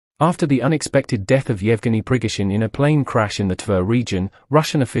After the unexpected death of Yevgeny Prigozhin in a plane crash in the Tver region,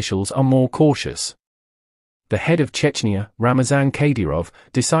 Russian officials are more cautious. The head of Chechnya, Ramazan Kadyrov,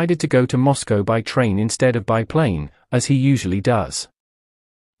 decided to go to Moscow by train instead of by plane, as he usually does.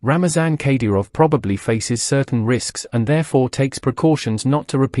 Ramazan Kadyrov probably faces certain risks and therefore takes precautions not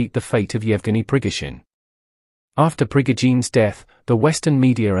to repeat the fate of Yevgeny Prigozhin. After Prigogine's death, the Western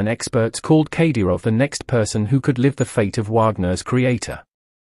media and experts called Kadyrov the next person who could live the fate of Wagner's creator.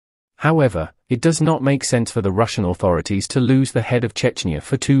 However, it does not make sense for the Russian authorities to lose the head of Chechnya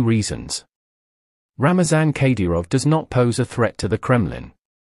for two reasons. Ramazan Kadyrov does not pose a threat to the Kremlin.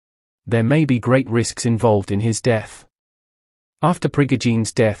 There may be great risks involved in his death. After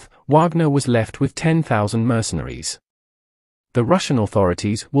Prigogine's death, Wagner was left with 10,000 mercenaries. The Russian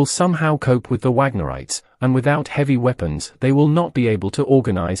authorities will somehow cope with the Wagnerites, and without heavy weapons they will not be able to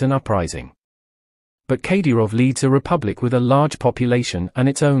organize an uprising. But Kadyrov leads a republic with a large population and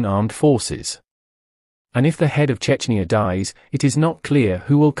its own armed forces. And if the head of Chechnya dies, it is not clear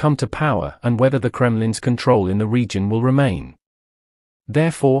who will come to power and whether the Kremlin's control in the region will remain.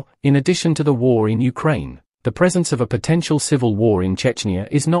 Therefore, in addition to the war in Ukraine, the presence of a potential civil war in Chechnya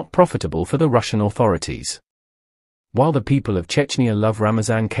is not profitable for the Russian authorities. While the people of Chechnya love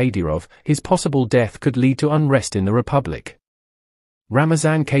Ramazan Kadyrov, his possible death could lead to unrest in the republic.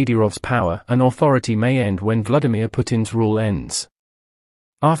 Ramazan Kadyrov's power and authority may end when Vladimir Putin's rule ends.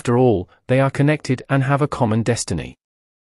 After all, they are connected and have a common destiny.